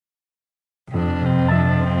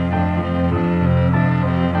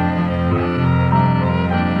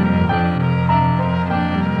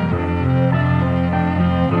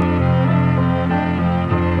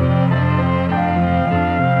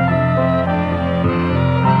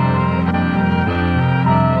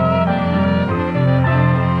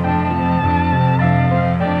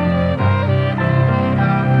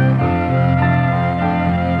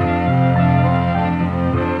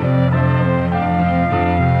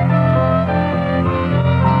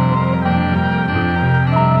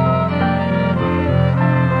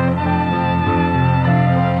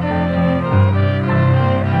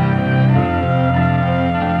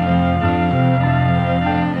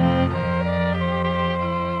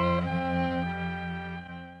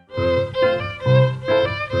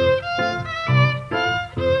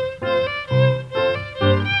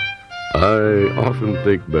often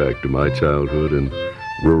think back to my childhood in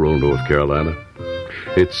rural North Carolina.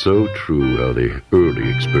 It's so true how the early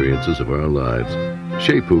experiences of our lives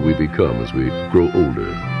shape who we become as we grow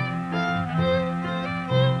older.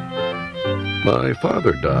 My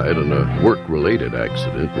father died in a work-related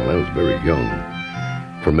accident when I was very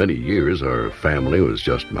young. For many years, our family was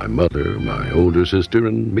just my mother, my older sister,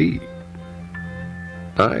 and me.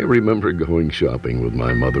 I remember going shopping with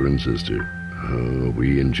my mother and sister. Oh,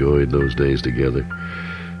 we enjoyed those days together,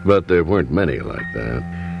 but there weren't many like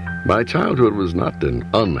that. My childhood was not an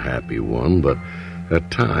unhappy one, but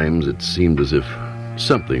at times it seemed as if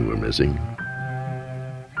something were missing.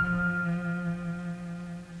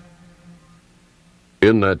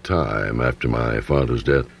 In that time, after my father's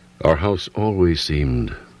death, our house always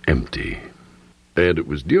seemed empty. And it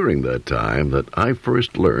was during that time that I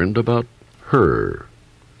first learned about her.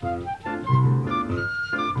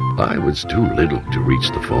 I was too little to reach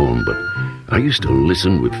the phone, but I used to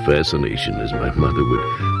listen with fascination as my mother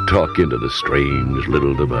would talk into the strange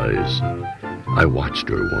little device. I watched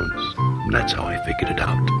her once, and that's how I figured it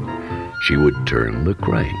out. She would turn the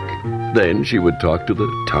crank. Then she would talk to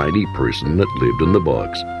the tiny person that lived in the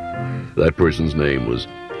box. That person's name was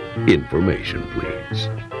Information Please.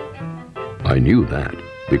 I knew that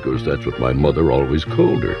because that's what my mother always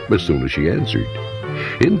called her as soon as she answered.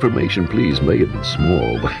 Information Please may have been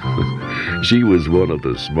small, but she was one of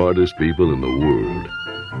the smartest people in the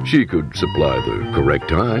world. She could supply the correct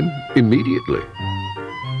time immediately.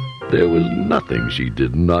 There was nothing she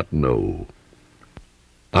did not know.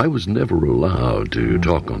 I was never allowed to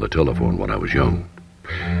talk on the telephone when I was young.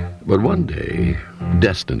 But one day,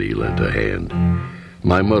 destiny lent a hand.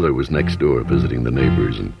 My mother was next door visiting the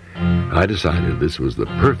neighbors, and I decided this was the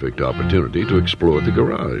perfect opportunity to explore the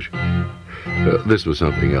garage. This was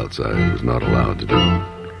something else I was not allowed to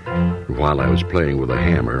do. While I was playing with a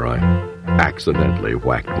hammer, I accidentally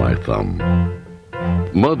whacked my thumb.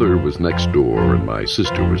 Mother was next door, and my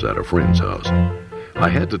sister was at a friend's house. I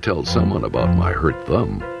had to tell someone about my hurt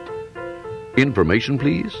thumb. Information,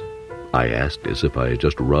 please? I asked as if I had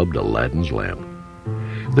just rubbed Aladdin's lamp.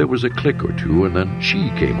 There was a click or two, and then she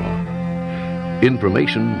came on.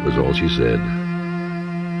 Information was all she said.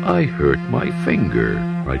 I hurt my finger,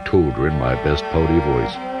 I told her in my best pouty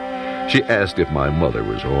voice. She asked if my mother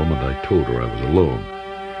was home, and I told her I was alone.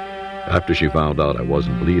 After she found out I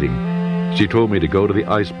wasn't bleeding, she told me to go to the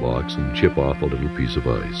ice box and chip off a little piece of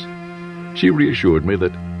ice. She reassured me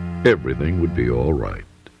that everything would be all right.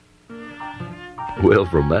 Well,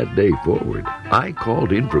 from that day forward, I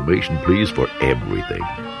called Information Please for everything.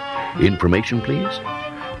 Information Please?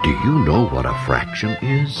 Do you know what a fraction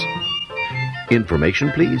is?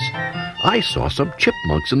 Information Please? I saw some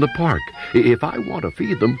chipmunks in the park. If I want to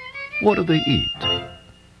feed them, what do they eat?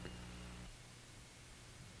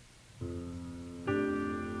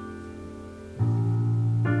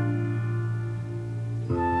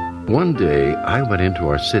 One day, I went into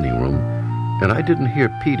our sitting room, and I didn't hear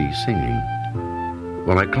Petey singing.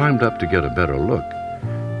 When I climbed up to get a better look,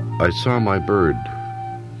 I saw my bird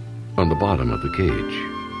on the bottom of the cage.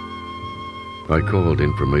 I called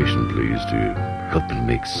Information Please to help me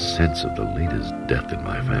make sense of the latest death in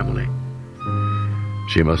my family.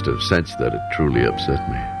 She must have sensed that it truly upset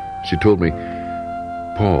me. She told me,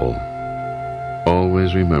 Paul,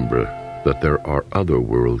 always remember that there are other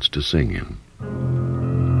worlds to sing in.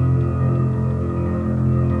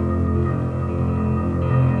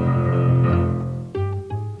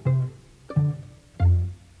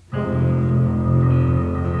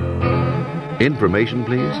 Information,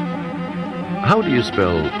 please? How do you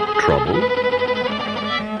spell trouble?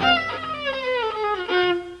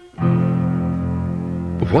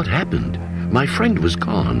 What happened? My friend was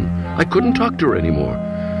gone. I couldn't talk to her anymore.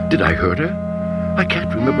 Did I hurt her? I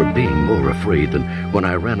can't remember being more afraid than when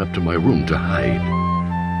I ran up to my room to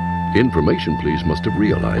hide. Information, please, must have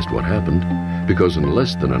realized what happened, because in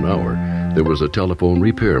less than an hour, there was a telephone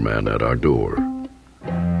repairman at our door.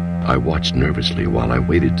 I watched nervously while I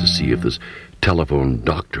waited to see if this telephone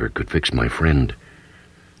doctor could fix my friend.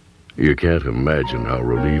 You can't imagine how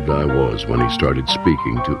relieved I was when he started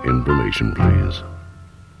speaking to Information, please.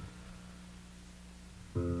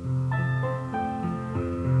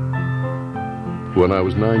 When I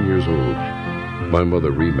was 9 years old, my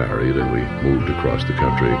mother remarried and we moved across the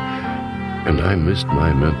country, and I missed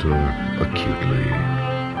my mentor acutely.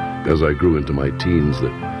 As I grew into my teens,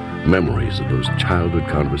 the memories of those childhood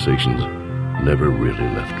conversations never really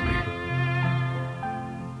left me.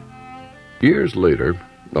 Years later,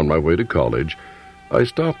 on my way to college, I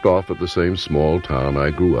stopped off at the same small town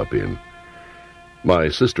I grew up in. My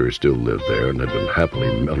sister still lived there and had been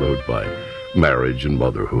happily mellowed by marriage and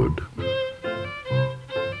motherhood.